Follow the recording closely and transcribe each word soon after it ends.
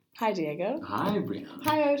Hi, Diego. Hi, Brianna.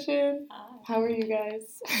 Hi, Ocean. Hi. How are you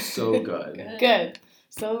guys? So good. Good.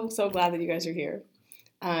 So glad that you guys are here.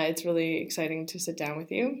 It's really exciting to sit down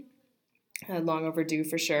with you. Long overdue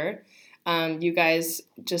for sure. You guys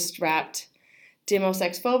just wrapped Demos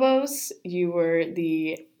Ex Phobos. You were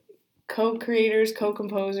the co-creators,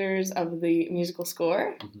 co-composers of the musical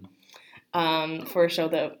score for a show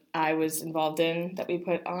that I was involved in that we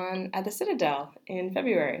put on at the Citadel in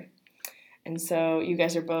February. And so you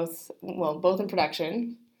guys are both in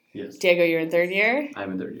production. Yes. Diego, you're in third year.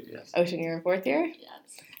 I'm in third year, yes. Ocean, you're in fourth year.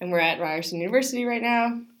 Yes. And we're at Ryerson University right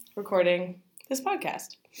now recording this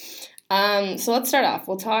podcast. So let's start off.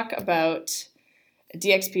 We'll talk about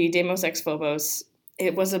DXP, Demos Ex Phobos.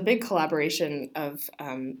 It was a big collaboration of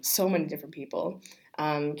so many different people,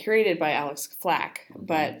 curated by Alex Flack. Mm-hmm.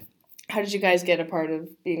 But how did you guys get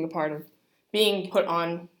being put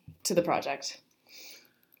on to the project?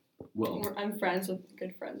 Well, I'm good friends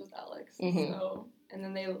with Alex. Mhm. So, and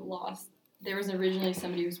then they lost. There was originally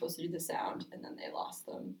somebody who was supposed to do the sound, and then they lost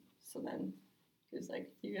them. So then he was like,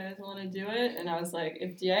 "Do you guys want to do it?" And I was like,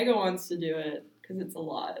 "If Diego wants to do it, because it's a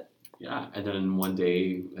lot." yeah. And then one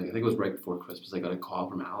day, I think it was right before Christmas, I got a call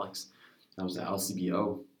from Alex. I was at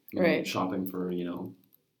LCBO, Right. shopping for,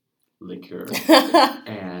 liquor.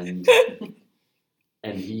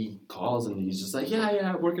 And he calls and he's just like,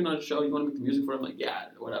 yeah, working on a show. You want to make the music for it? I'm like, yeah,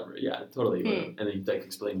 whatever. Yeah, totally. And then he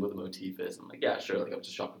explained what the motif is. I'm like, yeah, sure. Like, I'm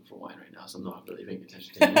just shopping for wine right now, so I'm not really paying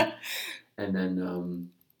attention to him. And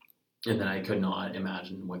then I could not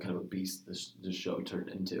imagine what kind of a beast this show turned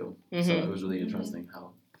into. Mm-hmm. So it was really interesting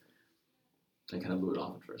how I kind of blew it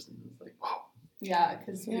off at first. And it was like, wow. Yeah,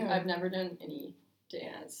 because Yeah. I've never done any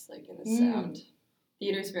dance like in the sound.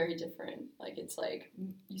 Theater's very different. Like it's like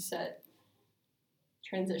you set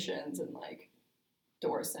transitions and like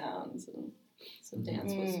door sounds, and so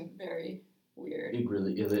dance was very weird. It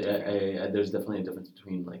really is. There's definitely a difference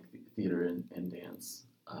between like theater and dance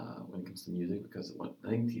when it comes to music, because I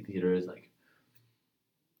think theater is like,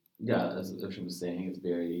 yeah, as Ocean was saying,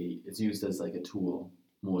 it's used as like a tool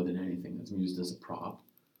more than anything. It's used as a prop,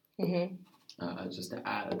 just to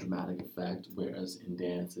add a dramatic effect. Whereas in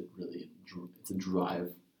dance, it's a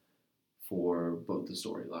drive for both the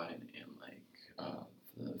storyline and like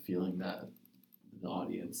the feeling that the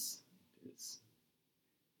audience is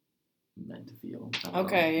meant to feel.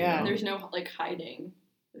 Okay, yeah. And there's no like hiding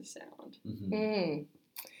the sound. Mm-hmm.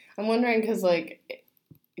 I'm wondering because like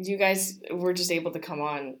you guys were just able to come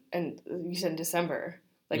on, and you said in December,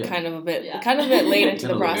 like kind of a bit late into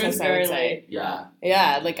the process. I would say.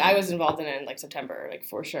 Yeah. Like I was involved in it in like September, like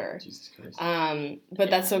for sure. Jesus Christ. But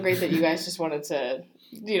that's so great that you guys just wanted to,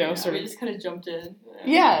 sort of. We just kind of jumped in.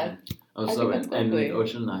 Yeah. Oh, I so think that's and lovely.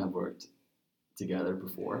 Ocean and I have worked together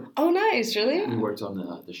before. Oh, nice! Really? We worked on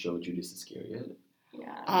the show Judas Iscariot.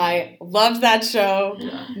 Yeah. I loved that show.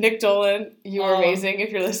 Yeah. Nick Dolan, you were amazing.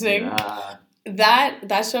 If you're listening, Yeah.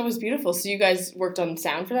 that show was beautiful. So you guys worked on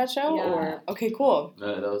sound for that show, Yeah. or okay, cool.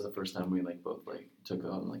 That was the first time we like both like took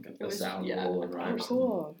on like a sound role and Oh, Ryerson.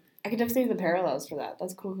 cool. I can definitely see the parallels for that.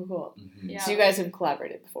 That's cool. Mm-hmm. Yeah. So you guys have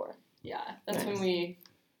collaborated before. Yeah, that's Nice. when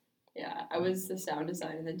I was the sound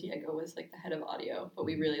design, and then Diego was like the head of audio, but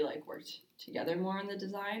we really like worked together more on the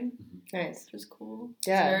design, Nice. which was cool.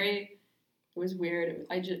 Yeah. It was weird.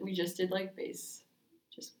 We just did like bass,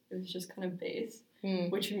 it was just kind of bass,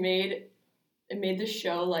 which made the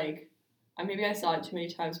show like, maybe I saw it too many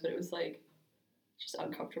times, but it was like just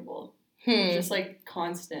uncomfortable. It was just like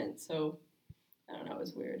constant, so I don't know, it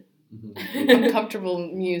was weird. Mm-hmm. Uncomfortable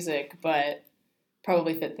music, but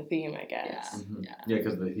probably fit the theme, I guess. Mm-hmm. Yeah. Yeah,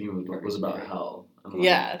 because the theme was about hell. And, like,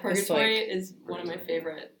 Yeah. Purgatory is one of my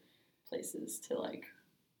favorite places to like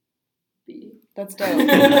be. That's dope.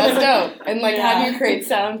 That's dope. And like, how do Yeah. you create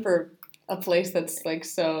sound for a place that's like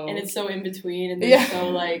so? And it's so in between, and there's so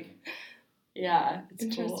like, it's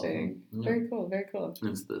interesting. Yeah. Very cool. Very cool.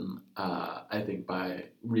 It's I think by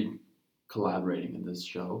collaborating in this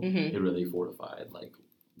show, Mhm. it really fortified like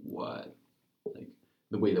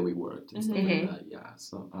the way that we worked and stuff Mhm. like that. Yeah.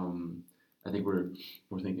 So I think we're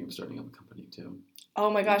thinking of starting up a company too. Oh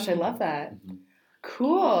my gosh, I love that. Mhm.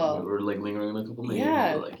 Cool. We're like lingering on a couple names.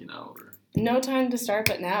 Yeah. But, like we're No time to start,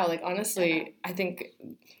 but now. Like honestly, I think,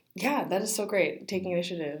 that is so great. Taking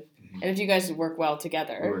initiative, and if you guys work well we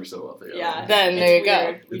together, work so well together. Yeah. then It's there you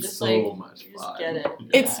weird. go. We It's just so like much we just fun. get it.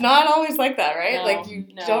 Yeah. It's not always like that, right? No, Like you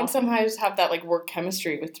no. don't sometimes have that like work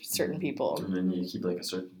chemistry with certain people. And then you keep like a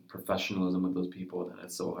certain professionalism with those people, and then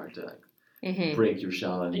it's so hard to like Mm-hmm. break your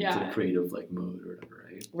shell into Yeah. the creative like mood or whatever,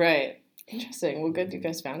 right? Right. Interesting. Well, good you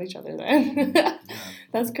guys found each other then. Yeah.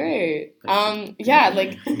 That's great. Thank you. Yeah,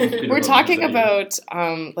 like Peter we're Buck talking is about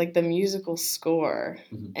like the musical score,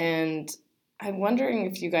 Mhm. and I'm wondering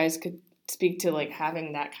if you guys could speak to like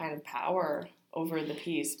having that kind of power over the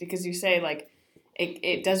piece, because you say like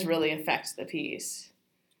it does really affect the piece.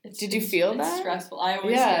 Did you feel it's that? stressful. I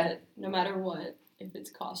always Yeah. get, no matter what, if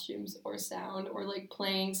it's costumes or sound or like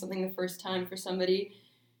playing something the first time for somebody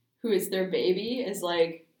who is their baby, is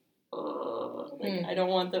like, I don't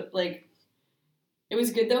want the, like, it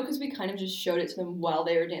was good though because we kind of just showed it to them while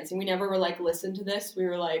they were dancing. We never were like, listen to this. We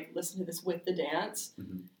were like, listen to this with the dance.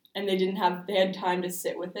 Mhm. And they had time to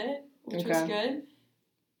sit with it, which was good.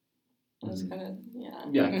 It was kind of, yeah.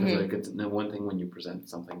 Yeah, because like it's the one thing when you present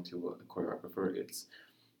something to a choreographer, it's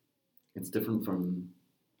different from.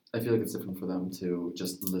 I feel like it's different for them to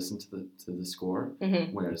just listen to the score,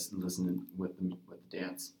 whereas listening with the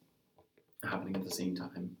dance happening at the same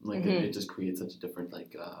time, like it just creates such a different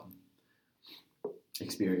like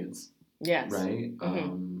experience. Yes. Right.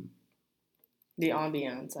 The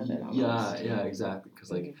ambiance of it. Almost. Yeah, exactly.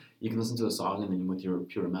 Because like you can listen to a song and then with your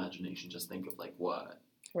pure imagination just think of like what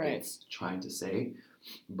it's trying to say,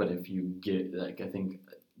 but if you get like, I think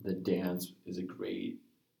the dance is a great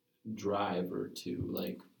driver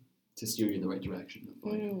to steer you in the right direction of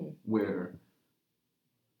like where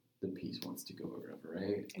the piece wants to go or whatever,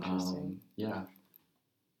 right? Interesting. Yeah.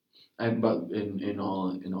 But in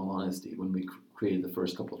all honesty, when we created the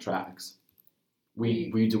first couple tracks, we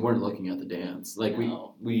weren't looking at the dance. Like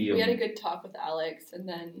we had a good talk with Alex, and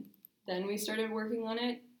then we started working on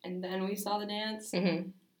it, and then we saw the dance,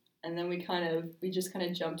 and then we just kind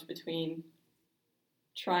of jumped between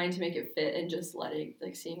trying to make it fit and just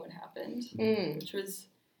seeing what happened, which was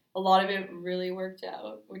a lot of it really worked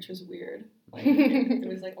out, which was weird. Like it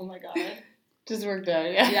was like, oh my god. Just worked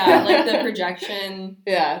out, yeah. Yeah, like the projection.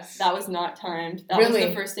 Yes. That was not timed. That was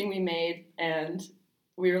the first thing we made, and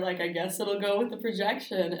we were like, I guess it'll go with the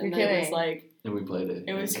projection. And then it was like... And we played it.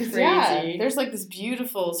 It was crazy. Yeah, there's like this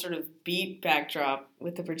beautiful sort of beat backdrop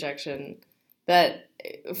with the projection that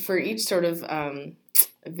for each sort of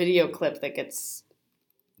video clip that gets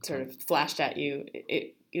sort of flashed at you,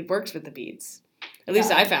 it works with the beats. At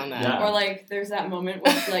least I found that. Yeah. Or like there's that moment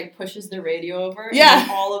where she like pushes the radio over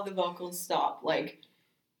and all of the vocals stop. Like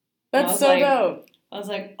that's so dope. I was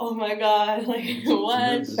like, oh my god, like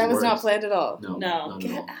what? That was not planned at all. No.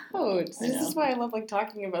 Get out. This is why I love like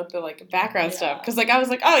talking about the like background stuff, because like I was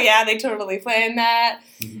like, oh yeah, they totally planned that.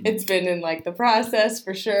 It's been in like the process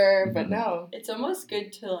for sure, but no. It's almost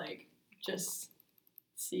good to like just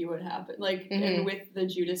see what happened. Like and with the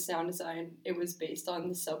Judas sound design, it was based on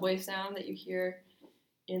the subway sound that you hear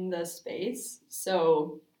in the space.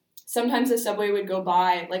 So sometimes the subway would go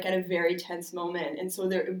by like at a very tense moment, and so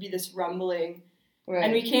there would be this rumbling. Right.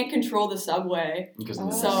 And we can't control the subway,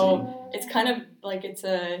 so it's kind of like it's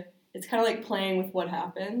kind of like playing with what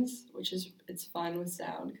happens, which is it's fun with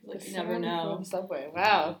sound because like you never know. The subway,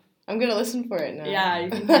 wow! I'm gonna listen for it now. Yeah,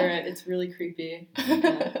 you can hear it. It's really creepy.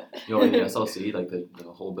 Yeah. You know, like the SLC, like the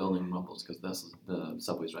whole building rumbles because the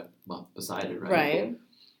subway's right beside it, right? Right.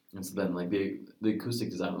 And so then like the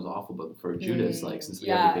acoustic design was awful, but for Judas, like since we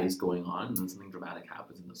have the bass going on and then something dramatic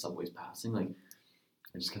happens and the subway's passing, like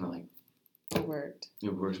it just kind of like. It worked.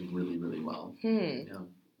 It works really, really well. Yeah.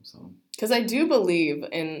 So. Because I do believe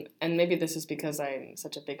in, and maybe this is because I'm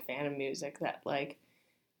such a big fan of music, that like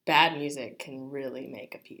bad music can really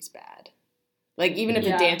make a piece bad. Like even if the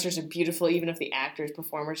dancers are beautiful, even if the actors,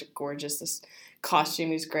 performers are gorgeous, this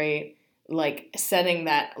costume is great. Like setting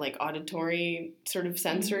that like auditory sort of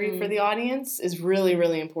sensory for the audience is really,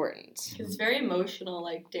 really important. Because it's very emotional,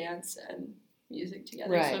 like dance and music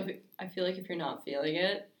together. Right. So I feel like if you're not feeling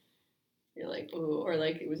it. You're like, ooh, or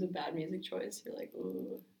like it was a bad music choice. You're like,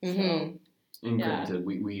 ooh. So, and granted,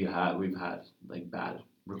 we've had like bad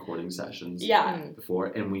recording sessions before,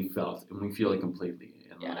 and we feel it completely.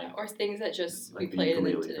 And like, or things that just like we played and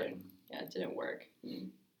it didn't work.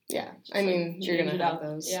 Yeah, I mean, you're gonna have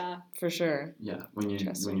those. Yeah, for sure. Yeah, when you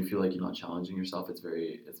feel like you're not challenging yourself, it's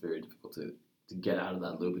very difficult to get out of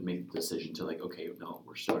that loop and make the decision to like, okay, no,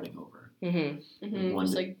 we're starting over.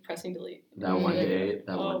 Just like pressing delete. That one day,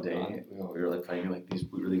 we were like playing like these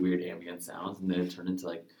really weird ambient sounds, and then it turned into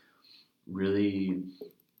like really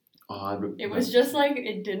odd. It was just like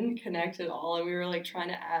it didn't connect at all, and we were like trying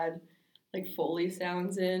to add like Foley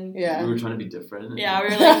sounds in. Yeah, we were trying to be different. Yeah, we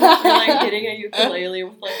were like hitting a ukulele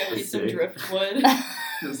with like a piece of driftwood.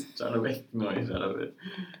 Just trying to make noise out of it.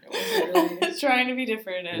 It wasn't really... Trying to be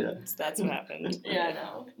different, and that's what happened. Yeah,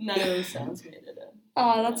 no. None of those sounds made it in.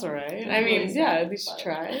 Oh, that's all right. I mean, at least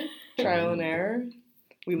try. Trial and error.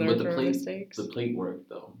 We learn from our mistakes. The plate worked,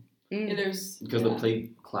 though. Yeah, there's Because the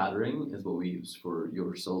plate clattering is what we use for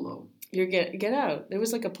your solo. You're get out. There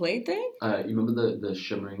was like a plate thing? You remember the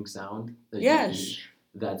shimmering sound? Yes.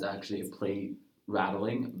 That's actually a plate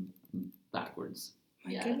rattling backwards.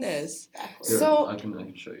 My goodness. Backwards. Here, So I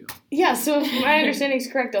can show you. yeah, so if my understanding is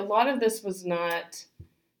correct, a lot of this was not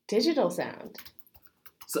digital sound.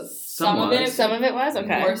 So, Some of it- Some of it was?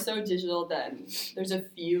 Okay. More so digital than there's a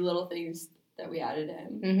few little things that we added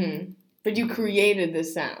in. Mm-hmm. But you created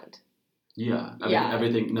this sound. Yeah. I mean,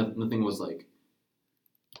 everything, nothing was like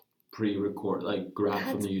pre-record, like grabbed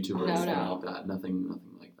from the YouTube or No, anything no. like that. Nothing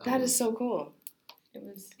like that. That is so cool. It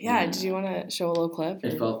was Yeah, did you want to show a little clip?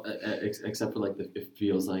 It or- felt, except for like the it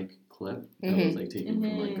feels like clip that was like taken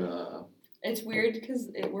from like It's weird because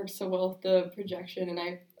it works so well with the projection, and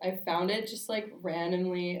I found it just like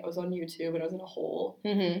randomly. I was on YouTube and I was in a hole,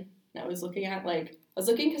 Mm-hmm. and I was looking at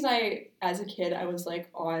because as a kid I was like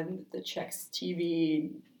on the Czechs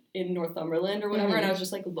TV in Northumberland or whatever, and I was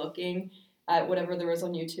just like looking at whatever there was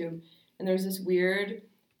on YouTube, and there was this weird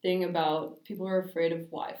thing about people who are afraid of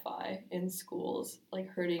Wi-Fi in schools, like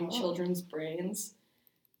hurting children's brains,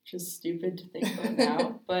 which is stupid to think about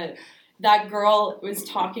now, but. That girl was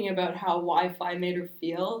talking about how Wi-Fi made her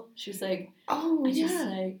feel. She's like, Oh,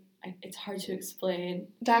 it's hard to explain.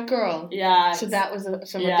 That girl. Yeah. So that was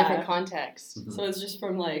from a yeah. different context. Mhm. So it's just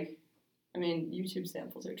from like, I mean, YouTube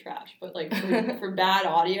samples are trash, but like for bad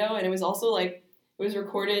audio, and it was also like it was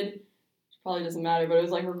recorded. Probably doesn't matter, but it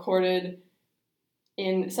was like recorded.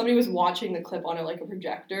 Somebody was watching the clip on like a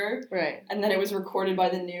projector, Right. and then it was recorded by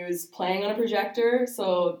the news playing on a projector.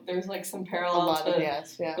 So there's like some parallel to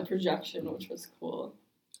the projection, which was cool.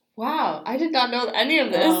 Wow, I did not know any of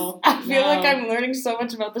this. No, I feel like no. I'm learning so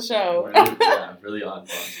much about the show. yeah, really odd.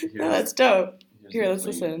 Oh, that's dope. Here's Here, the let's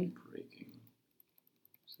plate listen. breaking.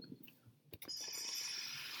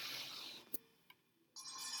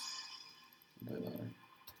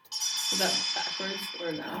 Is that backwards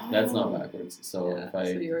or no? That's not backwards. So Yeah, if I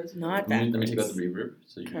so yours Not let me take out backwards. the reverb.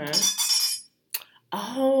 So you Okay.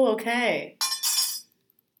 Oh, okay.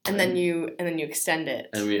 And then you extend it.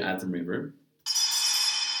 and we add some reverb,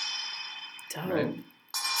 Dope. right?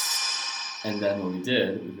 And then what we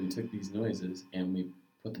did was we took these noises and we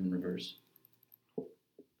put them in reverse.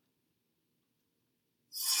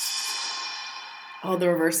 Oh, the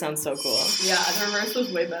reverse sounds so cool. Yeah, the reverse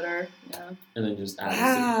was way better. Yeah. And then just add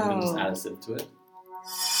Wow. a synth to it.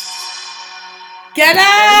 Get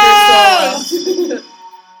out!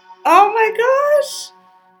 Oh my gosh!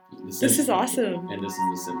 The This synth- is awesome. And this is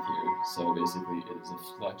the synth here. So basically it is a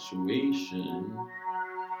fluctuation.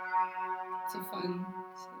 It's a fun.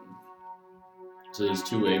 So there's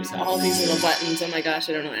two waves happening. All these here. little buttons. Oh my gosh,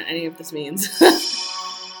 I don't know what any of this means. Wow.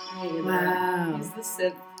 He's the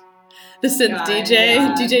synth. The synth Guy, DJ,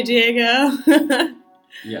 yeah. DJ Diego.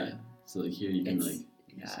 Yeah. So like here you can It's- like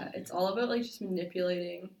Yeah, it's all about like just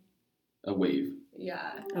manipulating. a wave.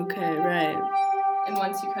 Yeah, Okay, right. and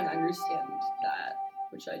once you kind of understand that,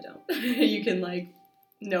 which I don't, you can like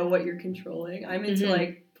know what you're controlling. I'm into Mhm.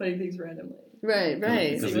 like putting things randomly. Right,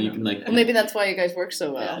 right. Because then you can like Well, maybe that's why you guys work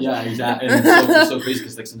so well. yeah, exactly. And it's so crazy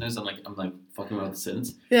because like sometimes I'm like fucking around with the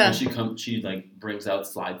synths. Yeah. And she like brings out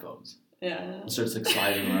slide phones Yeah. and starts like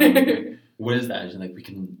sliding around. Like, what is that? She's like, we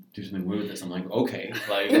can do something weird with this. I'm like, okay.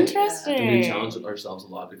 Like Interesting. we challenge ourselves a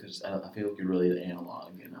lot because I feel like you're really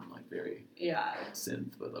analog and I'm like very Yeah.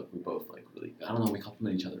 synth, but like we both like really I don't know, we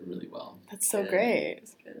complement each other really well. That's so Good. great.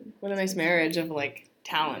 It's good. What a nice marriage of like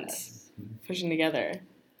talents Yes. pushing together.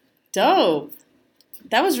 Dope.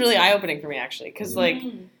 That was really eye opening for me actually, because like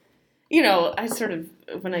Mm. you know I sort of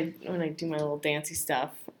when I do my little dancey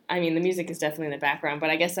stuff. I mean, the music is definitely in the background, but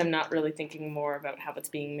I guess I'm not really thinking more about how it's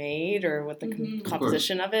being made or what the Mhm.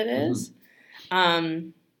 composition of it is.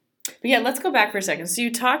 But yeah, let's go back for a second. So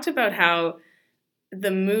you talked about how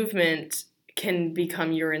the movement can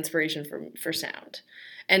become your inspiration for sound.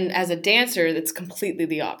 And as a dancer, that's completely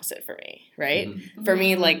the opposite for me, right? Mhm. For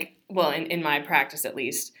me, like, well, in my practice at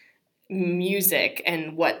least, music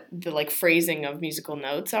and what the like phrasing of musical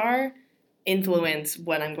notes are influence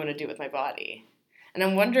what I'm going to do with my body. And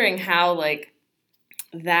I'm wondering how like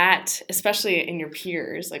that, especially in your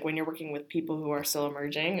peers, like when you're working with people who are still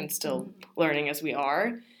emerging and still learning as we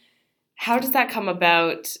are, how does that come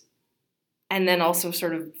about and then also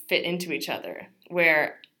sort of fit into each other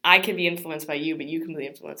where I can be influenced by you, but you can be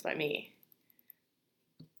influenced by me?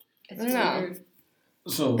 It's I don't know. weird.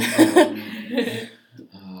 So I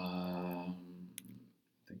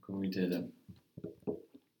think when we did Well,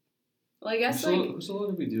 I guess like so what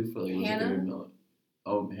did we do for like it was like Hannah? every minute?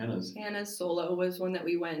 Oh, Hannah's Hannah's solo was one that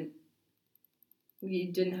we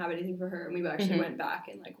didn't have anything for her, and we actually Mhm. went back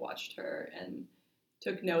and like watched her, and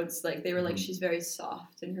took notes. Like they were like, Mhm. she's very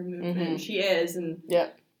soft in her movement. Mhm. She is, and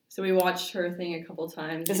Yep. so we watched her thing a couple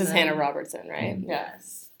times. This and is then- Hannah Robertson, right? Mhm. Yeah.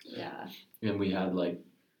 Yes. Yeah. And we had like,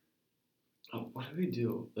 what did we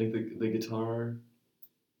do? Like the guitar.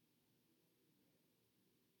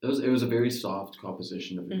 It was a very soft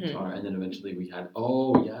composition of the Mhm. guitar, and then eventually we had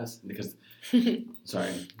because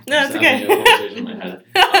sorry, No, it's I'm okay. having a conversation in my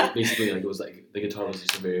head. Basically, like it was like the guitar was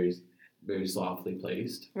just very very softly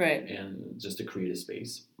placed, Right. and just to create a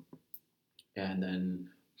space. And then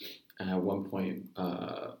at one point,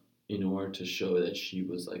 in order to show that she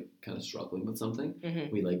was like kind of struggling with something,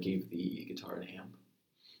 Mm-hmm. we like gave the guitar an amp,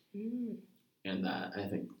 Mm. and that I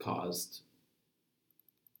think caused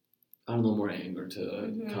a little more anger to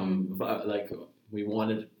Mhm. come. But like we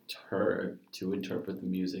wanted her to interpret the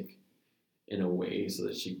music in a way so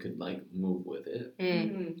that she could like move with it.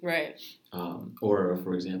 Mm. Mhm. Right. Or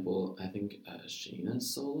for example, I think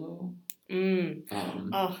Shayna's solo. Mm. Um,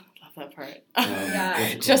 Oh, love that part. Yeah.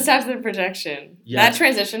 what's it Just called? after the projection. Yeah. That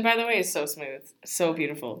transition, by the way, is so smooth. So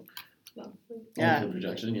beautiful. Lovely. Yeah. Only for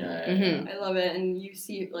projection. Yeah. Mhm. I love it, and you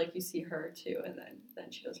see her too, and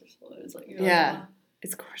then she does her solo. It's like you're Yeah. like,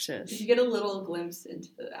 It's gorgeous. you get a little glimpse into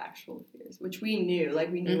the actual fears, which we knew.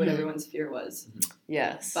 Like we knew what Mhm. everyone's fear was,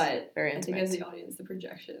 Yes. but Very I think intimate. as the audience, the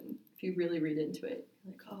projection, if you really read into it,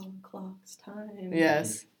 you're like, oh, clock's time.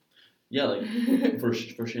 Yes. Yeah. Like for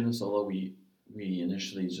Shayna's solo, we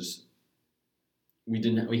initially just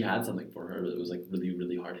we had something for her that was like really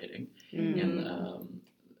really hard hitting. Mm. And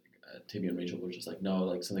Tibby and Rachel were just like, no,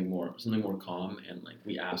 like something more calm. And like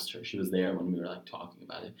we asked her, she was there when we were like talking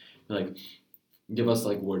about it. We're like, give us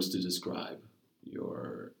like words to describe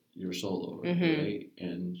your solo, Mhm. right?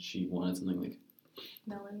 And she wanted something like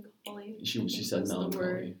Melancholy. she said That's the melancholy.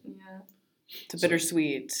 word. Yeah. It's a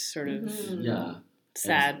bittersweet, sort of Mhm. Yeah,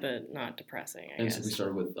 sad but not depressing, I and guess. so we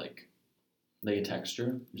started with like a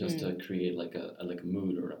texture just to create like a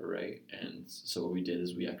mood or whatever, right? And so what we did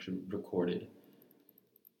is we actually recorded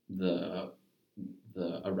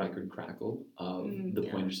a record crackle of the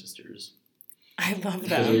yeah. Pointer Sisters. I love Because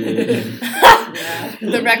that. Yeah.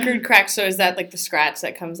 The record crack, so is that like the scratch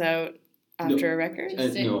that comes out after a record?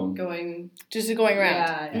 Just it no. going. Just going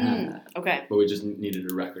around? Yeah. Mm, okay. But we just needed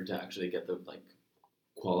a record to actually get the like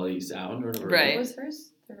quality sound or whatever. Right. What was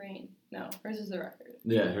hers? The Rain. No, hers is the record.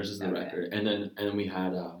 Yeah, hers is the Okay. record, and then we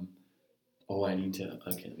had I need to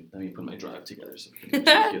let me put my drive together so we can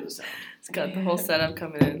actually hear the sound. It's got the whole setup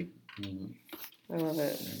coming in. Mhm. I love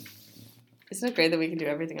it. Isn't it great that we can do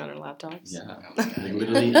everything on our laptops? Yeah, like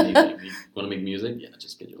literally anything. You want to make music? Yeah,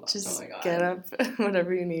 just get your laptop. Just Oh my God. get up,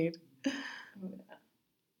 whatever you need. Is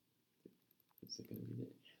it gonna be there?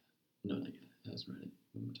 No, not yet. That was ready.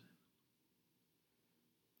 One more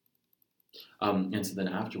time. And so then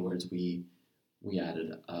afterwards, we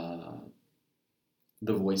added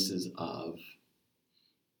the voices of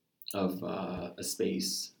a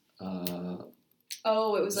space.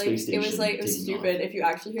 Oh, it was like Space it was station stupid. taking If you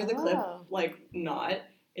actually hear the clip, Oh. like not,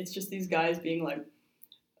 it's just these guys being like,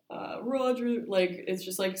 Roger, like it's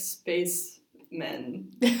just like space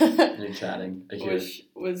men, And chatting. I hear. which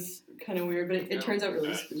was kind of weird, but it turns out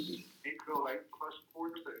really spooky.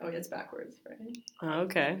 Oh, yeah, it's backwards, right? Oh,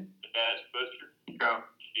 okay.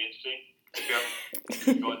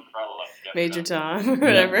 Major Tom, or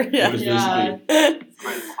whatever. It Yeah. was Yeah.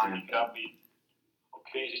 basically.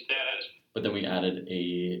 But then we added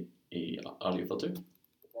a audio filter,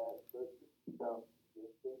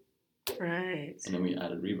 Right. and then we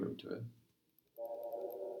added reverb to it.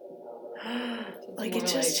 Like more it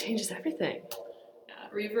just like- changes everything. Yeah,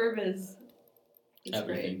 reverb is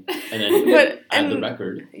Everything. great. And then But- add the and-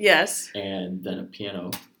 record, Yes. and then a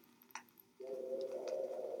piano.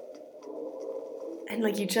 And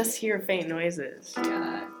like you just hear faint noises.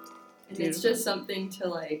 Yeah, and it's Beautiful. just something to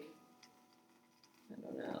like, I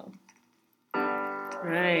don't know.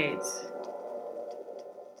 Right.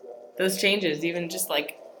 Those changes, even just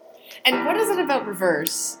like, and what is it about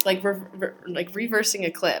reverse? Like, like reversing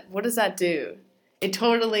a clip. What does that do? It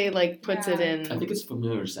totally like puts it Yeah. in. I think it's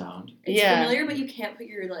familiar sound. It's Yeah. familiar, but you can't put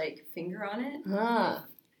your like finger on it, Ah.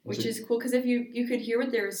 which is cool because if you could hear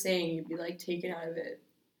what they were saying, you'd be like taken out of it.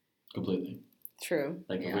 Completely. True.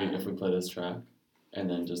 Like Yeah. if we play this track, and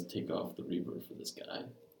then just take off the reverb for this guy.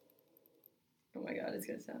 Oh my god, it's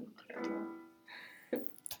gonna sound terrible.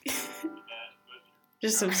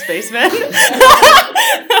 Just some spacemen.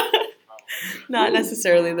 Not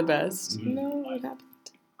necessarily the best. No, what happened?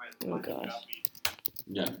 Oh gosh.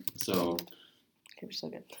 Yeah. So Okay, we're still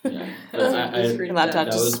good. yeah. But Your laptop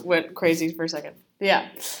that just was- went crazy for a second. Yeah.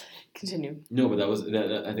 Continue. No, but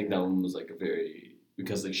I think that one was like a very,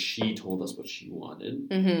 because like she told us what she wanted,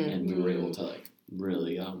 Mm-hmm. and we were able to like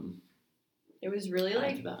really It was really add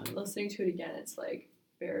like to that. listening to it again. It's like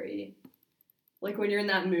very like when you're in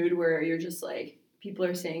that mood where you're just like people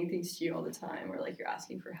are saying things to you all the time, or like you're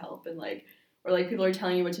asking for help, and like or like people are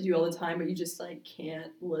telling you what to do all the time, but you just like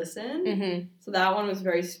can't listen. Mm-hmm. So that one was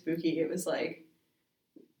very spooky. It was like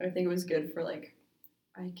I think it was good for like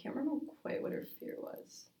I can't remember quite what her fear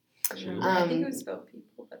was. I think it was about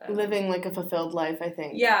people, but I don't Living know. like a fulfilled life, I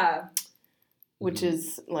think. Yeah, Which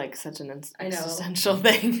is like such an I know. existential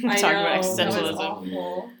thing. I Talk know about that was existentialism.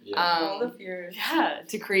 awful. Yeah. All the fears. Yeah,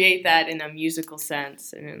 to create that in a musical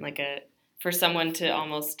sense and in like for someone to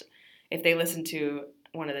almost, if they listen to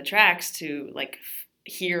one of the tracks, to like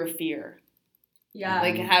hear fear. Yeah.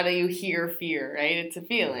 Like, how do you hear fear, right? It's a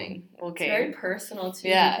feeling. Okay. It's very personal too,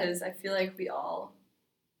 Yeah. because I feel like we all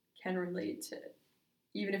can relate to it.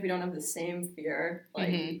 Even if we don't have the same fear,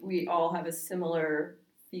 like we all have a similar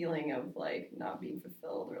feeling of like not being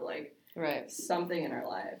fulfilled or like Right. something in our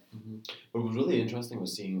life. Mm-hmm. What was really interesting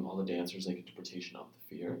was seeing all the dancers' like interpretation of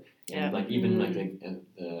the fear, and Yeah. like even like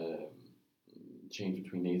the change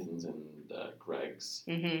between Nathan's and Greg's.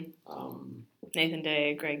 Nathan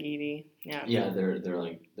Day, Greg Eady. Yeah. Yeah, their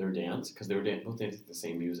dance, because they were both dancing the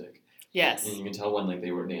same music. Yes. And you can tell when like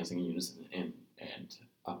they were dancing in unison and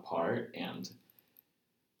apart, and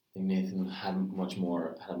I think Nathan had a much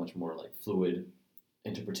more like fluid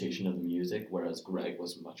interpretation of the music, whereas Greg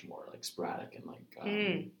was much more like sporadic and like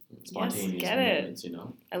spontaneous get it. movements, you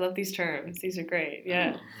know? I love these terms. These are great.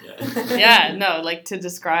 Yeah. Yeah. Yeah, no, like to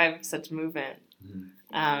describe such movement.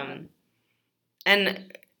 Mhm.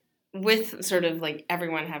 And with sort of like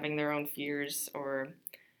everyone having their own fears, or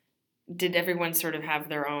did everyone sort of have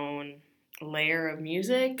their own layer of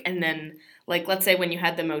music? And then, like, let's say when you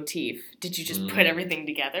had the motif, did you just put everything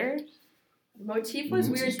together? Motif was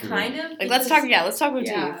weird, kind of. Like, let's talk motif.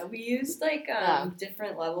 Yeah, we used like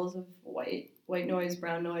different levels of white noise,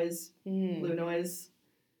 brown noise, blue noise.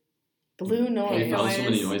 Blue We noise. found so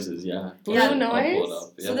many noises, yeah. Blue Yeah, noise? I'll pull it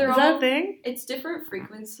up, yeah. So they're Is all that a thing? It's different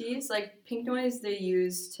frequencies. Like pink noise, they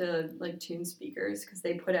use to like tune speakers because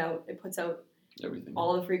it puts out Everything.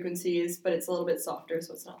 all the frequencies, but it's a little bit softer,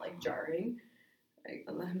 so it's not like jarring.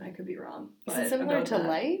 I could be wrong. Is But it similar about to that.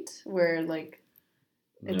 light, where like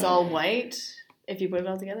it's No. all white if you put it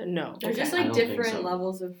all together? No. They're just I like don't think different so.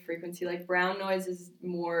 levels of frequency. Like brown noise is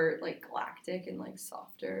more like galactic and like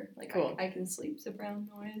softer. Like Cool. I can sleep to brown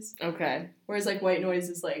noise. Okay. Whereas like white noise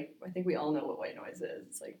is like I think we all know what white noise is.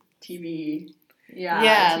 It's like TV.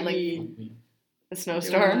 Yeah, TV A doing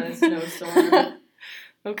snowstorm. a snowstorm.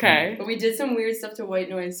 Okay. But we did some weird stuff to white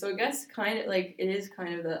noise, so I guess kind of like it is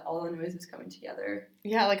kind of that all the noises coming together.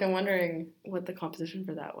 Yeah, like I'm wondering what the composition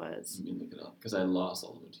for that was. Let me look it up, because I lost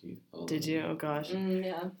all the motif. Did you? Oh gosh.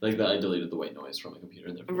 Yeah. Like I deleted the white noise from my computer,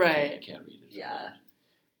 and therefore Right. I can't read it. Yeah.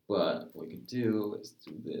 But what we could do is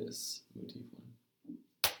do this motif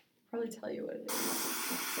one. Probably tell you what it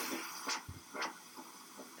is.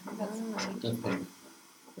 I think that's That's pink.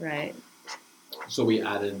 Right. So we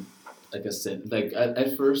added like a synth. Like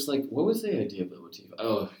at first, like what was the idea of the motif?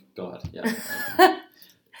 Oh God, yeah.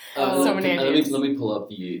 So many ideas. Let me pull up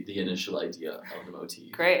the initial idea of the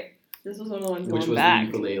motif, Great. This was one of the ones which going was back.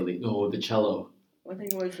 the ukulele. No, the cello. I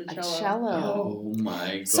think it was the A cello. cello. Oh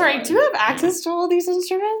my God. Sorry, do you have access to all these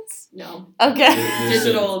instruments? No. Okay.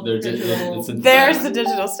 Digital. They're digital. it's in There's flash. the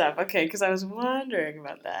digital stuff. Okay, because I was wondering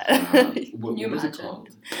about that. What you was it imagine? called?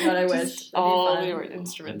 God, I wish. Just That'd be all fun. the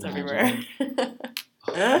instruments Imagine. everywhere.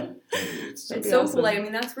 It's It's be so awesome. cool. Like, I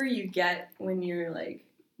mean, that's where you get when you're like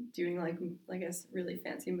doing like I guess really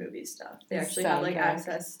fancy movie stuff. They actually have like Soundtrack.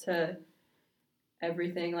 access to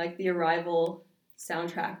everything. Like the Arrival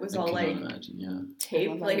soundtrack was all I like cannot imagine, yeah. tape.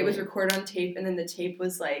 love that Like it was movie. recorded on tape, and then the tape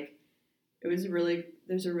was like it was really.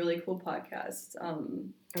 There's a really cool podcast,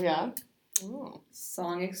 Yeah. Oh.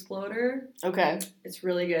 Song Exploder. Okay. It's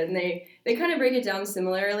really good, and they kind of break it down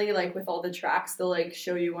similarly. Like with all the tracks, they'll like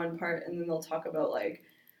show you one part, and then they'll talk about like,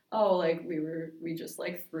 oh, like we just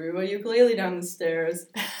like threw a ukulele down the stairs,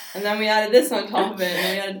 and then we added this on top of it,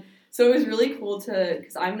 and we had. So it was really cool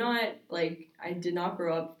because I'm not like I did not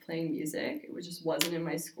grow up playing music. It just wasn't in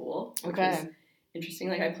my school. Which Okay. was interesting.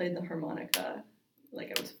 Like I played the harmonica,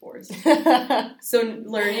 like I was forced. Easiest So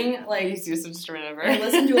learning like instrument ever. I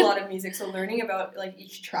listen to a lot of music, so learning about like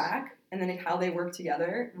each track and then like, how they work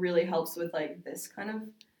together really helps with like this kind of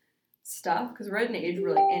stuff because we're at an age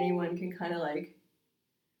where like anyone can kind of like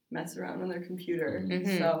mess around on their computer.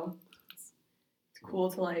 Mhm. So it's cool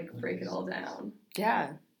to like break it all down.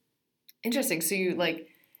 Yeah. Interesting. So you like,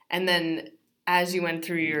 and then as you went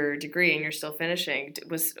through your degree and you're still finishing,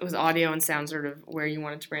 was audio and sound sort of where you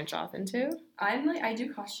wanted to branch off into? I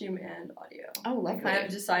do costume and audio. Oh, I lovely. kind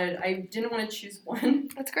of decided I didn't want to choose one.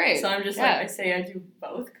 That's great. So I'm just like, I say I do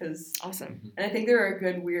both because. Awesome. And I think they're a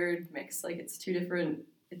good, weird mix. Like, it's two different,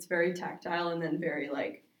 it's very tactile and then very,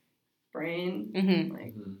 like, brain,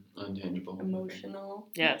 like, intangible. emotional.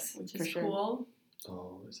 Yes, which for is sure. cool.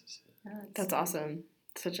 Oh, is this it? Yeah, That's awesome.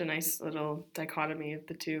 Such a nice little dichotomy of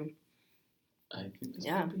the two. I think this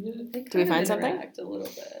Yeah. might be it. They Do we kind find of something? interact a little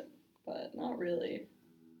bit, but not really.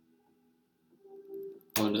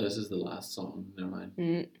 Oh no, this is the last song. Never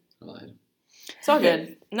mind. I lied. It's all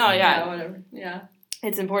good. No, yeah. Whatever. Yeah.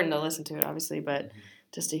 It's important to listen to it, obviously, but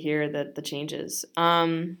just to hear the changes.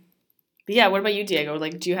 But yeah, what about you, Diego?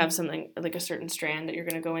 Like, do you have something, like a certain strand that you're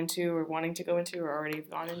going to go into or wanting to go into or already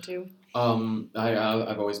gone into?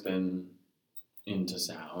 I've always been into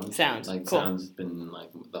sound. Sound, Like, cool. sound's been,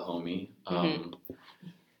 like, the homie. Yeah,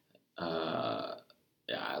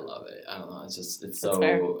 I love it. I don't know. It's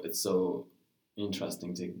so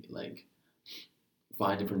interesting to, like,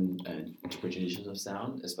 find different interpretations of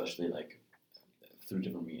sound, especially, like, through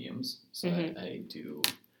different mediums. So I do,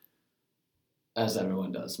 as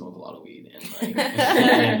everyone does, smoke a lot of weed and, like,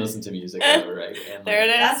 and listen to music, whatever, right? And, There it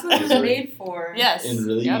is. That's what it's made for. Yes. And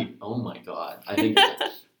really, Yep. oh my god, I think,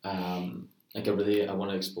 like, I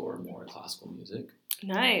want to explore more classical music.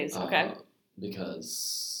 Nice. Okay.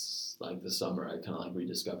 Because, like, this summer I kind of, like,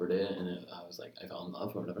 rediscovered it, and I was like, I fell in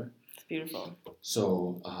love or whatever. It's beautiful.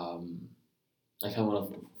 So, I kind of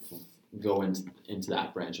want to go into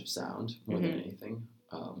that branch of sound more than anything,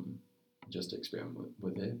 just to experiment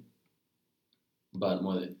with it. But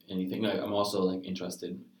more than anything, I'm also, like,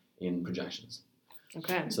 interested in projections.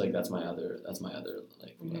 Okay. So, like, that's my other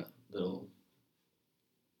like little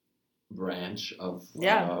branch of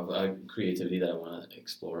creativity that I want to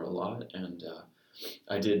explore a lot. And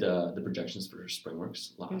I did the projections for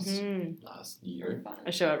Springworks last year.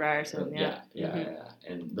 A show at Ryerson. Yeah.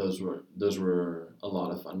 And those were a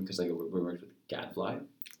lot of fun because, like, we worked with Gadfly.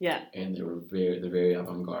 Yeah. And they're very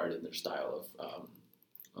avant-garde in their style of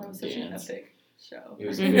that was such dance. an epic show. It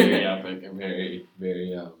was very epic and very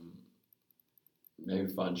very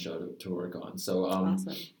fun show to work on. So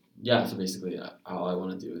awesome. Yeah. So basically, all I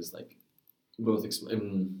want to do is, like, both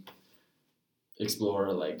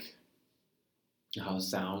explore, like, how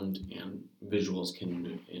sound and visuals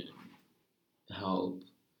can help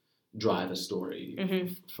drive a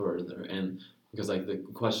story further. And because, like, the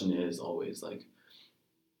question is always, like,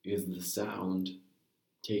 is the sound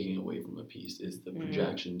taking away from a piece? Is the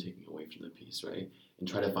projection taking away from the piece, right? And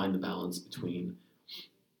try to find the balance between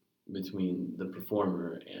the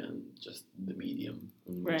performer and just the medium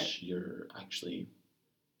in which you're actually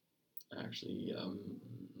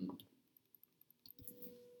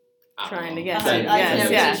trying to get I don't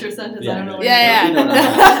know.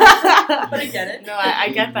 But I get it. No, I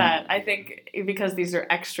get that. I think because these are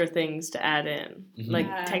extra things to add in. Like,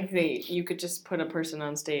 technically, you could just put a person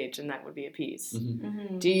on stage and that would be a piece.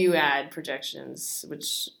 Do you add projections,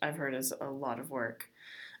 which I've heard is a lot of work?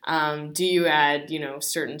 Do you add,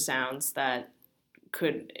 certain sounds that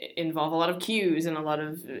could involve a lot of cues and a lot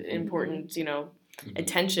of important,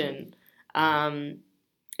 attention?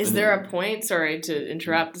 Is there a point, sorry to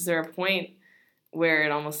interrupt, is there a point where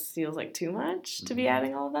it almost feels like too much to be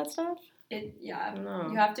adding all of that stuff? I don't know.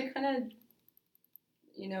 You have to kind of,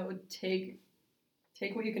 take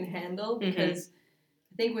what you can handle, because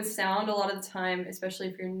I think with sound a lot of the time, especially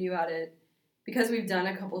if you're new at it, because we've done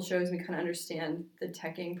a couple shows, we kind of understand the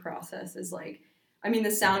teching process is like, the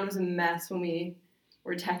sound was a mess when we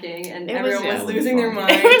were teching and everyone was losing their mind.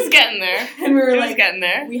 It was getting there. And we were getting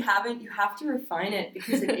there. You have to refine it,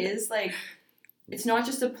 because it is like, it's not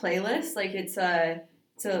just a playlist, like it's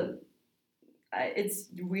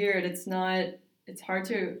weird, it's hard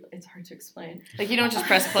to explain. Like, you don't just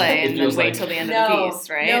press play and then wait till the end of the piece,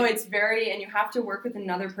 right? No, it's and you have to work with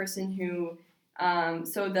another person who,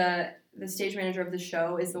 so the stage manager of the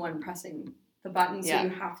show is the one pressing the button, so you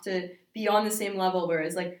have to be on the same level,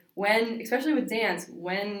 whereas, like, especially with dance,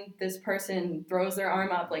 when this person throws their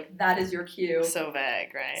arm up, like, that is your cue. So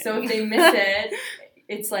vague, right? So if they miss it,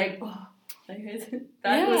 it's like,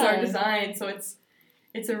 that was our design. So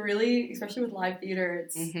it's a really, especially with live theater,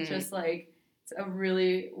 it's just like, it's a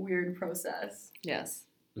really weird process. Yes.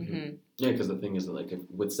 Yeah, because the thing is that, like,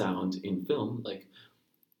 with sound in film, like,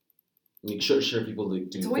 sure people,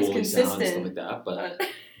 like, do Foley sound and stuff like that,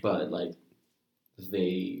 but like,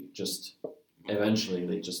 they just eventually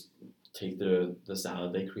take the sound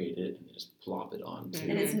that they created and they just plop it on.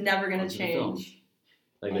 And it's never gonna change.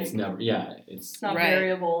 Like, it's never. Yeah, it's not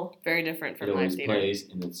variable. Very different from live theater. It always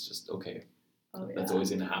plays, and it's just okay. Oh, yeah. That's always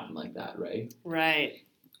going to happen like that, right? Right.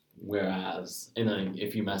 Whereas, and then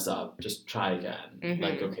if you mess up, just try again. Mhm.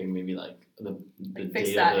 Like, okay, maybe like the Like, fix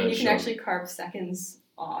day that, of the and you can show. actually carve seconds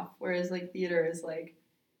off. Whereas like theater is like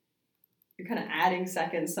you're kind of adding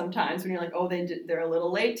seconds sometimes when you're like, oh, they're a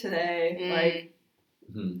little late today. Like,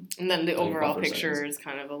 Mhm. and then the Like overall buffer picture seconds. is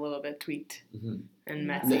kind of a little bit tweaked Mhm. and Yeah.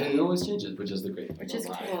 messy. And it always changes, which is the great thing. which is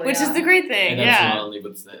about live. cool. Which yeah. is the great thing, And that's yeah. not only,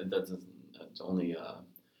 but that's only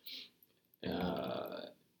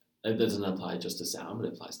it doesn't apply just to sound, but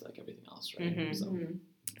it applies to like everything else, right? Mhm. So, Mhm.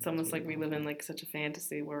 It's almost like we live in like such a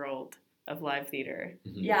fantasy world of live theater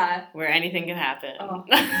mhm. Yeah. where anything can happen. Oh.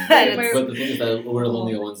 And it's- But the thing is that we're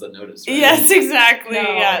only the ones that notice, right? yes, exactly. No,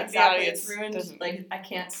 yeah, the exactly. audience It's ruined. doesn't- Like I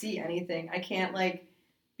can't see anything. I can't like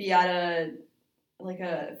be at a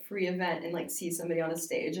free event and like see somebody on a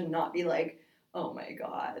stage and not be like, oh my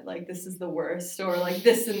god, like this is the worst, or like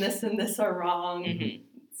this and this and this are wrong. Mhm.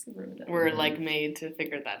 It's ruined. We're like made to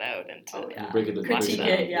figure that out and to Oh yeah. Break it- break Critique down,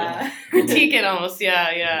 it. Yeah. critique it almost.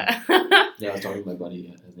 Yeah. Yeah, I was talking to my buddy.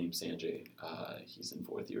 His name's Sanjay. He's in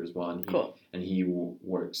 4th year as well. And Cool. And he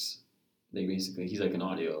works. They basically, he's like an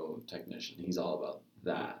audio technician. He's all about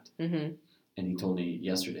that. Mhm. And he told me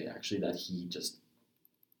yesterday actually that he just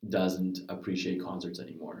doesn't appreciate concerts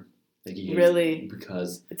anymore. Like he hates Really? it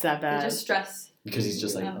because It's that They bad. just stress. he's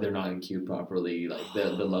just like Yeah. they're not cued properly. Like the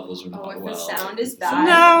levels are Oh, not if well. the sound is So- bad.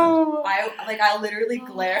 No. I'll literally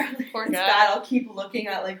glare. Like, Poor it's guy. bad. I'll keep looking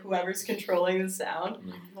at like whoever's controlling the sound. I'm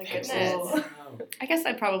like, My "Fix goodness. this." I guess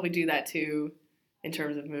I'd probably do that too, in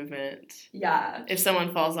terms of movement. Yeah. If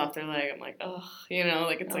someone falls off their leg, I'm like, oh,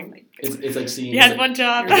 like it's Oh like my It's like seeing. you had it's one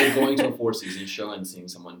job. It's like going to a Four Seasons show and seeing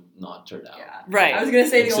someone not turn out. Yeah. Right. I was gonna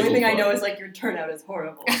say the Like only thing I single know foot. is like your turnout is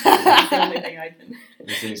horrible. That's the only thing I can. And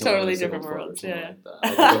seeing someone Totally on a single different foot or worlds, something yeah.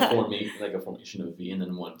 Like that. Like a formation of V, and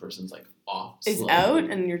then one person's like off. Is slightly. out,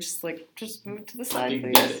 and you're just like, just move to the side, Fucking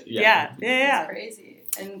please. get it, yeah. Yeah. It's crazy.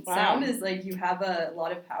 And Wow. sound is like you have a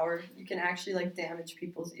lot of power. You can actually like damage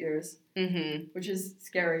people's ears, Mm-hmm. which is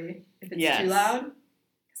scary if it's Yes. too loud.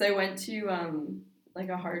 Because I went to like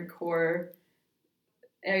a hardcore.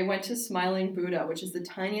 I went to Smiling Buddha, which is the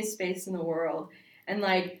tiniest space in the world, and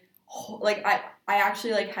like I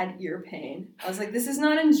actually like had ear pain. I was like, this is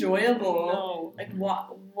not enjoyable. No. Like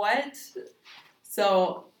what?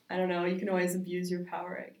 So I don't know. You can always abuse your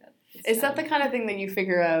power, I guess. Is that the kind of thing that you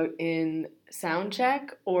figure out in sound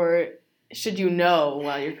check, or should you know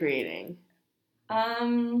while you're creating?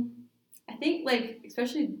 I think like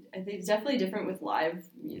especially I think it's definitely different with live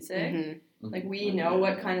music. Mm-hmm. Like we know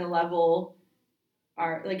what kind of level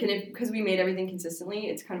are like, and because we made everything consistently,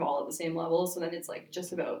 it's kind of all at the same level. So then it's like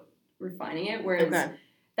just about refining it. Whereas Okay.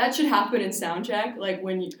 that should happen in sound check. Like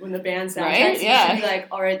when the band sound Right? checks, Yeah. you should be like,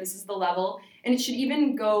 all right, this is the level, and it should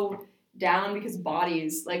even go down because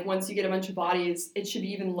bodies. Like once you get a bunch of bodies, it should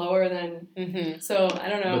be even lower than. Mm-hmm. So I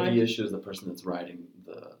don't know. But the issue is the person that's riding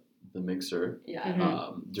the mixer Yeah.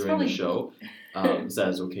 Mhm. during probably- the show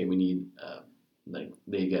says, okay, we need like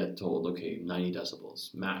they get told, okay, 90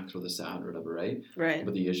 decibels max for the sound or whatever, right? Right.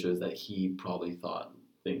 But the issue is that he probably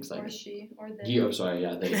thinks like Or she or they. he. Oh, sorry,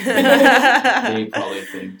 yeah, they probably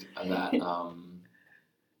think that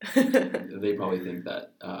they probably think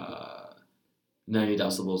that 90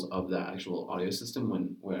 decibels of the actual audio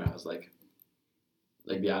system whereas like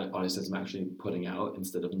the audio system actually putting out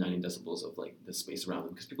instead of 90 decibels of like the space around them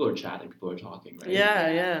because people are chatting, people are talking, right?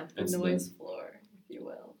 Yeah. The And so noise floor, if you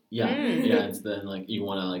will. Yeah, Mm. yeah. It's then like you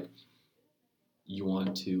want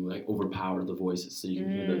to like overpower the voices so you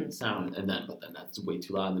can hear the sound, but then that's way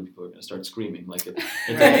too loud, and then people are gonna start screaming. Like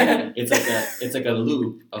it's like a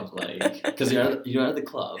loop of like because you're at the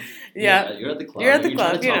club. Yeah. You're at the club. You're at the and you're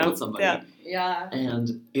trying club, to you talk know, with somebody, yeah. Yeah. and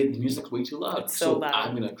the music's way too loud. It's so loud.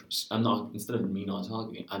 I'm not instead of me not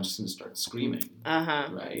talking, I'm just gonna start screaming. Uh-huh.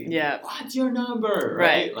 Right. Yeah. What's your number?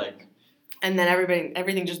 Right. Like. And then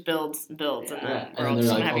everything just builds, and then Yeah, we're all and just they're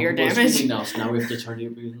gonna like, have oh, ear people are damage. screaming now, so now we have to turn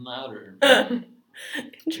it even louder.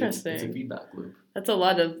 Interesting. It's a feedback loop. That's a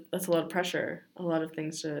lot of pressure, a lot of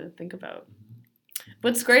things to think about.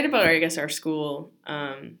 What's great about our school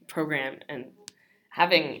program and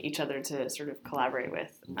having each other to sort of collaborate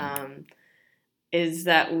with is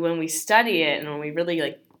that when we study it and when we really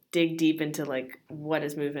like dig deep into like what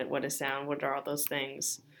is movement, what is sound, what are all those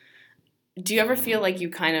things. Do you ever feel like you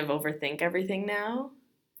kind of overthink everything now?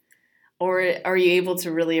 Or are you able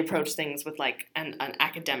to really approach things with like an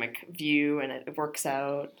academic view and it works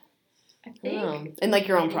out? I think In like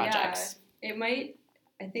your own projects. it might.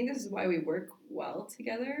 I think this is why we work well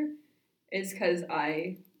together, is because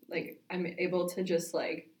I'm able to just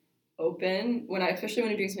like open especially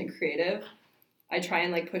when I'm doing something creative. I try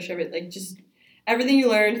and like push everything, like just everything you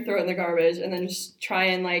learned, throw it in the garbage, and then just try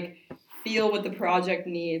and like feel what the project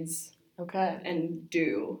needs Okay. and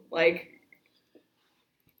do. Like,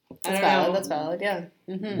 That's I don't valid. know. That's valid. Yeah.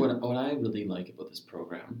 Mm-hmm. What I really like about this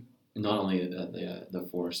program, not only the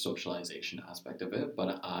forced socialization aspect of it,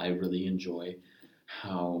 but I really enjoy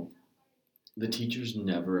how the teachers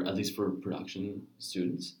never, at least for production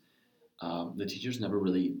students, the teachers never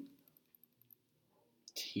really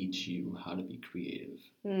teach you how to be creative.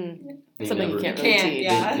 They Something never, you can't really teach.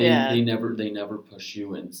 yeah. They never push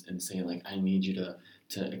you and say like, I need you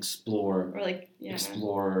to explore Or like, yeah.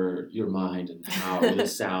 explore your mind and how the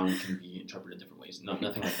sound can be interpreted different ways.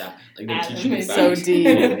 Nothing like that. Like they Adam, teach you the maybe. facts. So deep.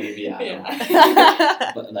 Maybe Adam.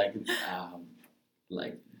 Yeah. But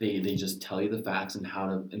like they just tell you the facts and how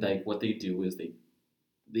to, and like what they do is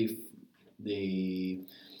they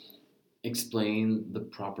explain the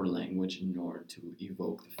proper language in order to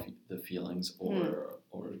evoke the feelings or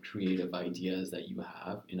creative ideas that you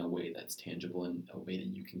have in a way that's tangible and a way that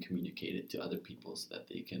you can communicate it to other people so that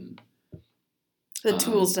they can The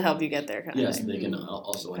tools to help you get there, kind of yes, thing. they can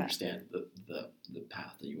also Okay. understand the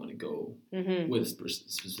path that you want to go Mm-hmm. with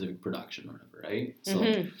specific production or whatever, right? So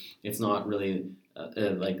Mm-hmm. it's not really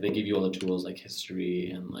like they give you all the tools like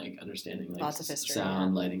history and like understanding like Lots of history,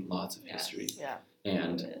 sound, lighting, lots of Yes. history, Yeah.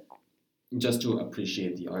 and Love it. just to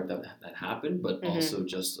appreciate the art that happened, but Mhm. also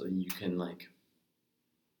just so you can like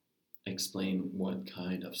explain what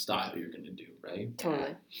kind of style you're gonna do, right?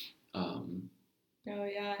 Totally. Oh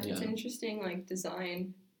yeah, it's Yeah. interesting, like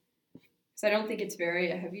design. Because I don't think it's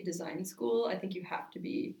very a heavy design school. I think you have to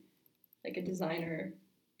be like a designer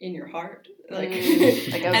in your heart, like Like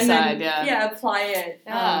and outside, then, yeah. apply it.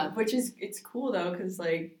 Yeah. Which is it's cool though, because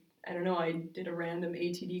like I don't know, I did a random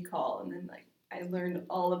ATD call, and then like I learned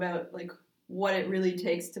all about like what it really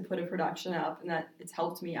takes to put a production up, and that it's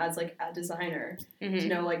helped me as like a designer to Mm-hmm.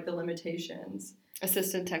 know like the limitations.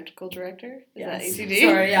 Assistant technical director? Is Yes. that ATD?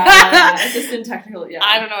 Sorry, yeah. Assistant technical, yeah.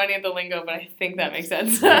 I don't know any of the lingo, but I think that makes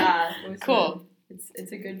sense. Yeah, it was Cool.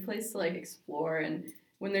 It's a good place to like explore, and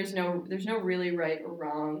when there's no really right or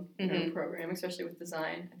wrong in a Mhm. program, especially with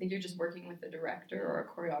design. I think you're just working with a director or a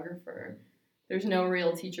choreographer. There's no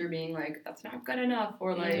real teacher being like, that's not good enough,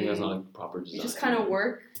 or I like think that's not a proper design. you just kind of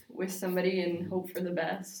work with somebody and hope for the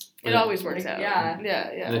best. It always works Like, out. yeah.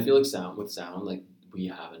 Yeah, And I feel like with sound, like we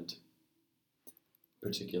haven't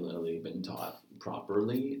particularly been taught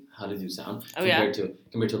properly how to do sound Oh, yeah?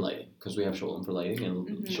 compared to lighting, because we have Sholem for lighting, and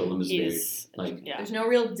Mhm. Sholem is He's, very like yeah. There's no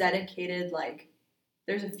real dedicated like.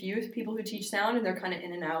 There's a few people who teach sound, and they're kind of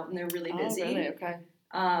in and out, and they're really busy. Oh, really? Okay.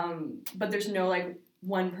 But there's no like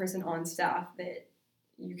one person on staff that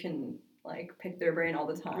you can like pick their brain all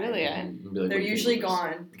the time. Really, and be like, They're what usually do you do?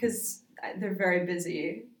 gone because they're very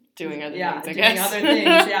busy. Doing other Yeah, things, I doing guess. other things.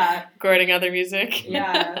 Yeah, Recording other music.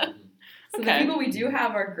 yeah. So Okay. the people we do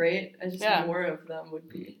have are great. Just Yeah. more of them would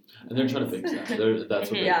be. And they're trying to fix that. That's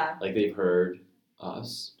what Yeah. like they've heard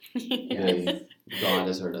us. Yes. God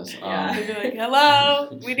has heard us. Yeah. They'd be like,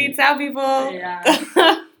 hello, we need sound people. Yeah.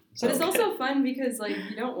 So, But it's also fun because like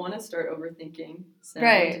you don't want to start overthinking sound.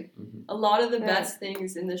 Right. Mhm. A lot of the Yeah. best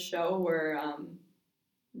things in the show were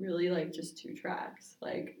really like just 2 tracks,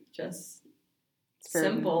 like just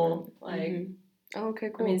simple. Like Mhm. Oh, okay,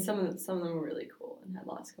 cool. I mean, some of them were really cool and had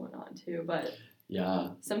lots going on too. But yeah,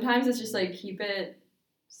 sometimes it's just like keep it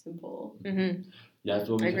simple. Mm-hmm. yeah, that's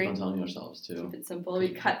what we I keep agree. on telling ourselves too. Keep it simple. We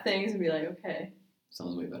cut things and be like, okay.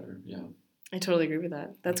 Sounds way better. Yeah. I totally agree with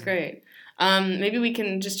that. That's great. Maybe we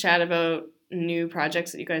can just chat about new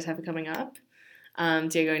projects that you guys have coming up.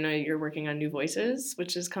 Diego, I know you're working on New Voices,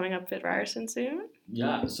 which is coming up at Ryerson soon.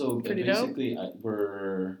 Yeah. So Pretty dope. basically,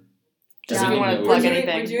 we're Just Yeah. if you want to We're plug doing,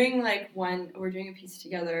 anything. we're doing a piece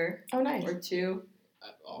together Oh, nice. or 2.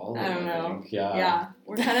 all. I of don't them, know. think. Yeah. Yeah,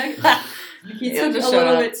 we're kind of. He You'll took just a show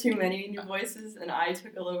little up. bit too many new voices, and I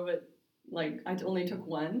took a little bit. Like I only took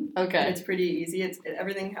one. And Okay. it's pretty easy.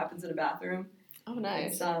 Everything happens in a bathroom. Oh,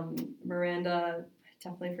 nice. It's Miranda. I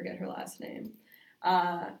definitely forget her last name.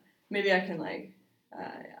 Maybe I can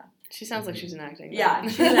yeah. She sounds like she's in acting. Yeah,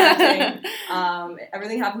 she's in acting.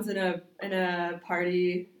 Everything happens in a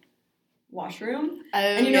party washroom.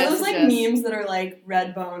 And you know those like memes that are like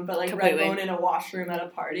Redbone, but like Completely. Redbone in a washroom at a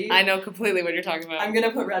party? I know completely what you're talking about. I'm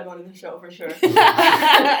gonna put Redbone in the show for sure.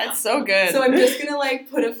 It's so good. So I'm just gonna like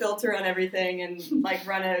put a filter on everything and like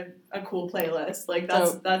run a cool playlist. Like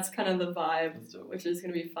that's kind of the vibe, That's dope. which is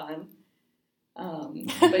gonna be fun. But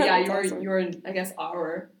yeah, That's awesome. you're I guess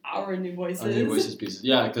our new voices. New voices pieces.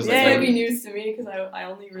 Yeah, because This Yeah. might like, be news to me because I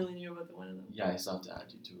only really knew about the one of them. yeah, I still have to add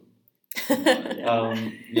you too. Yeah.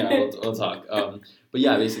 Yeah, we'll talk. But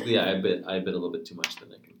yeah, basically, I bit a little bit too much than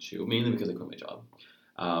I can chew, mainly because I quit my job.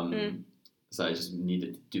 So I just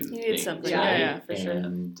needed to do You need things, something. right? Yeah, for sure.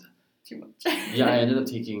 And Too much. yeah, I ended up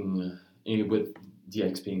taking, with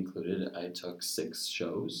DXP included, I took 6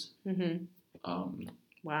 shows. Mm-hmm. Um,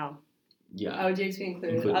 Wow. yeah. Oh, DXP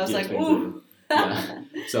included. Include- I was like, DXP included. ooh. Yeah.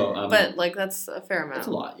 So, But like that's a fair amount. it's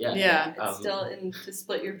a lot, yeah. Yeah. It's still to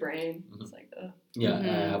split your brain. It's like, ugh. Yeah, Mhm.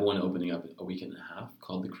 I have one opening up a week and a half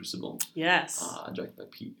called The Crucible, Yes. directed by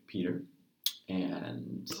Peter,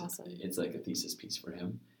 and Awesome. it's like a thesis piece for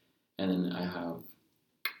him. And then I have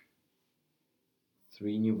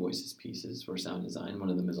 3 new voices pieces for sound design. One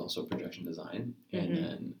of them is also projection design, and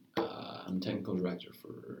then I'm technical director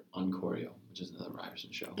for Oncorio, which is another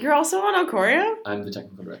Ryerson show. You're also on Oncorio? I'm the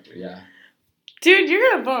technical director, yeah. Dude,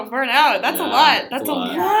 you're gonna burn out. That's a Yeah, lot. it's That's a a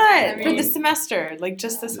lot. lot I for the mean- semester. Like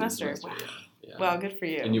just the This semester. semester, yeah. Wow, good for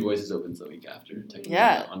you. And New Voices opens the week after technical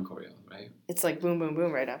Yeah. Oncorio, right? It's like boom, boom,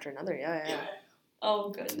 boom right after another. Yeah. Oh,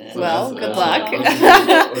 goodness. Well, good luck.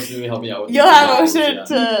 Ocean will help me out with You'll the have hours, Ocean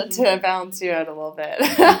yeah. to balance you out a little bit.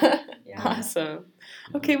 Yeah. Awesome.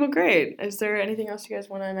 Okay, well, great. Is there anything else you guys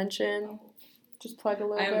want to mention? Just plug a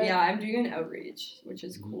little bit. I'm doing an outreach, which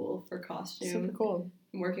is cool for costume. Super cool.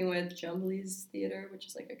 I'm working with Jumbly's Theater, which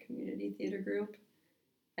is like a community theater group,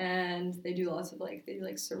 and they do lots of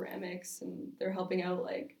ceramics, and they're helping out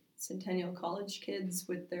like Centennial College kids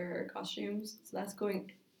with their costumes. So that's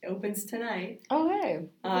going. It opens tonight. Oh, hey.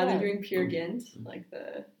 They're doing Peer Gynt, like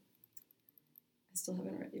the. I still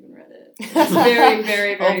haven't even read it. It's very,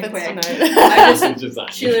 very, very Opens quick. tonight. I just Design.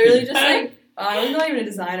 She literally just like I was not even a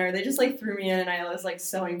designer. They just like threw me in, and I was like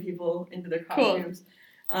sewing people into their Cool. costumes.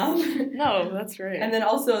 No, that's great. And then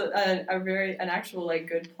also an actual like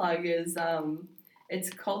good plug is it's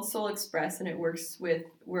called Soul Express, and it works with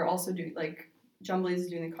we're also doing like Jumbly is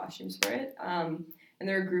doing the costumes for it. And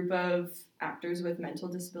they're a group of actors with mental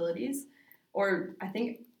disabilities, or I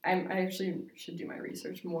think I actually should do my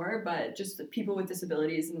research more, but just the people with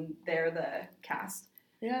disabilities, and they're the cast.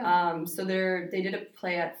 yeah. So they did a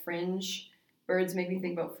play at Fringe, Birds Make Me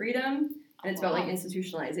Think About Freedom, and it's about like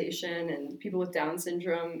institutionalization and people with Down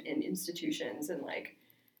syndrome in institutions and like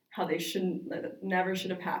how they never should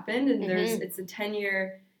have happened. And it's a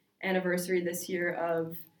 10-year anniversary this year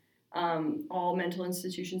of all mental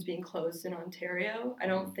institutions being closed in Ontario. I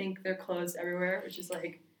don't think they're closed everywhere, which is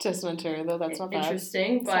like Just in Ontario, though. That's not bad.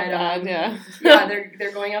 interesting. It's But not bad, yeah. yeah,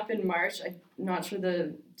 they're going up in March. I'm not sure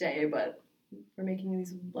the day, but we're making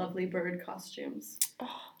these lovely bird costumes. Oh,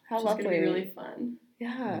 how which lovely. is gonna be really fun.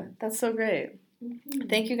 Yeah, that's so great.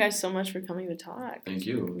 Thank you guys so much for coming to talk. Thank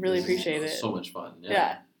you. Really This is appreciate it. So much fun.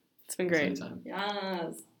 Yeah, it's been great. Anytime.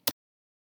 Yes.